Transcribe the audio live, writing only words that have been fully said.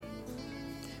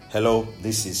Hello,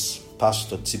 this is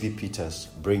Pastor TB Peters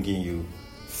bringing you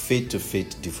Faith to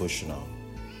Faith devotional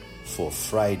for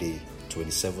Friday,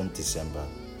 27th December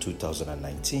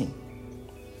 2019.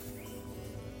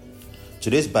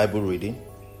 Today's Bible reading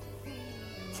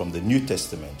from the New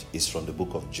Testament is from the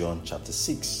book of John chapter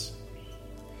 6.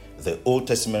 The Old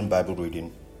Testament Bible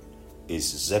reading is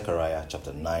Zechariah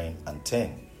chapter 9 and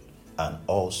 10 and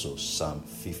also Psalm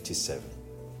 57.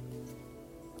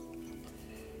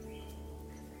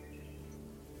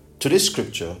 Today's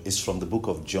scripture is from the book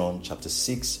of John chapter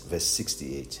 6 verse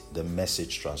 68, the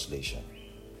Message translation.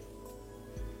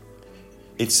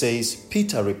 It says,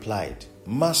 Peter replied,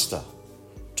 Master,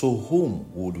 to whom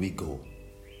would we go?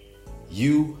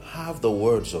 You have the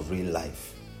words of real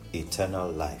life, eternal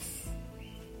life.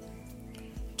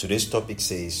 Today's topic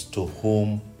says, to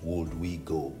whom would we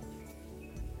go?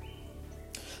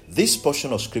 This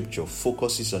portion of scripture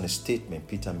focuses on a statement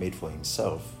Peter made for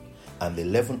himself and the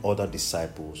 11 other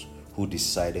disciples who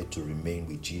decided to remain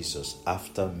with Jesus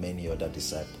after many other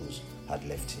disciples had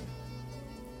left him.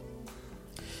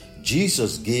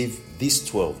 Jesus gave these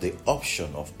 12 the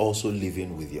option of also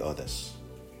living with the others.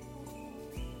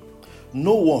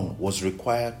 No one was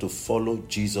required to follow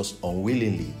Jesus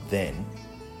unwillingly then,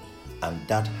 and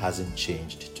that hasn't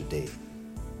changed today.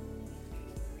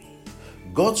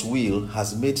 God's will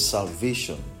has made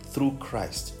salvation through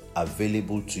Christ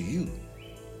available to you.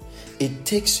 It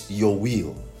takes your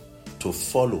will to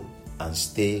follow and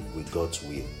stay with God's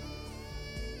will.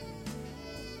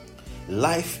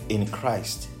 Life in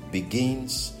Christ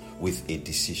begins with a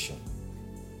decision,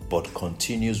 but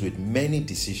continues with many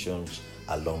decisions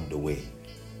along the way.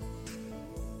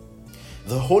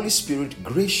 The Holy Spirit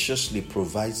graciously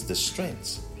provides the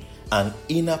strength and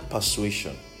inner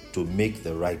persuasion to make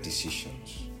the right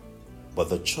decisions, but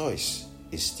the choice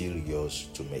is still yours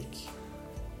to make.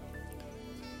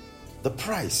 The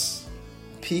price,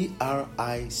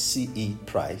 P-R-I-C-E,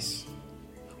 price,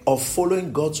 of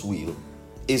following God's will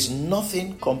is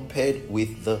nothing compared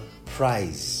with the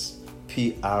prize,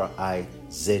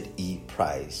 P-R-I-Z-E,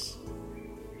 prize.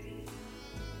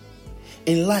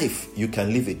 In life, you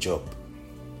can leave a job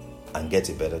and get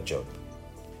a better job.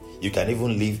 You can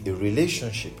even leave a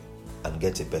relationship and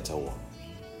get a better one.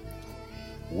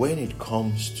 When it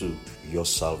comes to your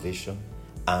salvation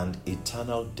and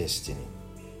eternal destiny,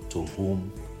 to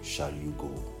whom shall you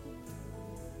go?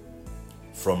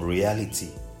 From reality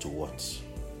to what?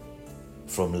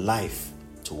 From life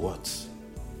to what?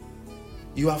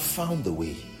 You have found the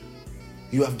way.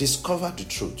 You have discovered the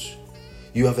truth.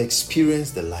 You have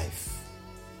experienced the life.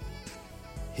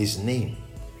 His name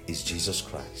is Jesus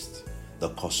Christ, the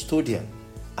custodian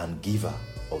and giver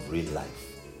of real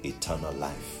life, eternal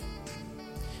life.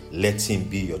 Let him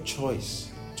be your choice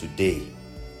today,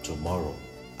 tomorrow,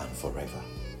 and forever.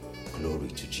 Glory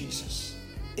to Jesus.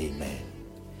 Amen.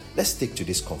 Let's take to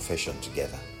this confession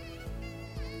together.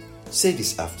 Say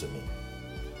this after me.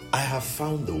 I have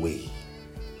found the way.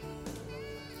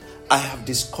 I have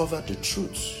discovered the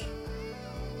truth.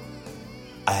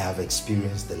 I have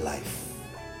experienced the life.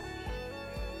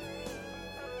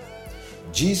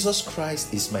 Jesus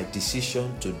Christ is my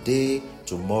decision today,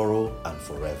 tomorrow, and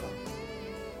forever.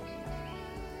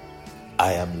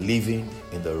 I am living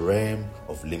in the realm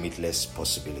of limitless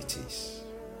possibilities.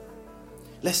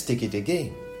 Let's take it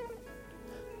again.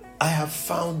 I have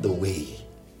found the way.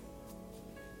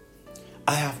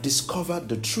 I have discovered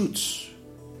the truth.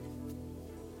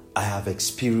 I have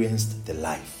experienced the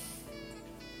life.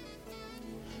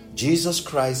 Jesus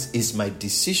Christ is my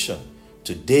decision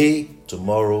today,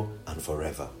 tomorrow, and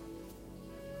forever.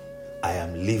 I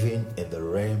am living in the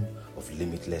realm of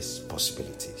limitless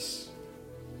possibilities.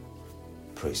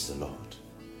 Praise the Lord.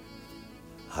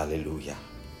 Hallelujah.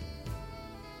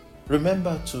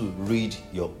 Remember to read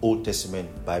your Old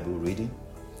Testament Bible reading.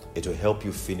 It will help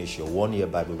you finish your one-year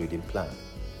Bible reading plan.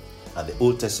 And the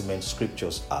Old Testament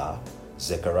scriptures are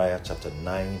Zechariah chapter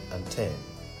 9 and 10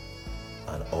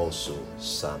 and also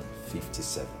Psalm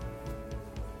 57.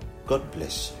 God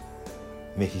bless you.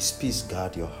 May His peace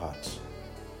guard your heart.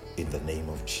 In the name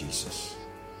of Jesus.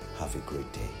 Have a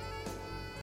great day.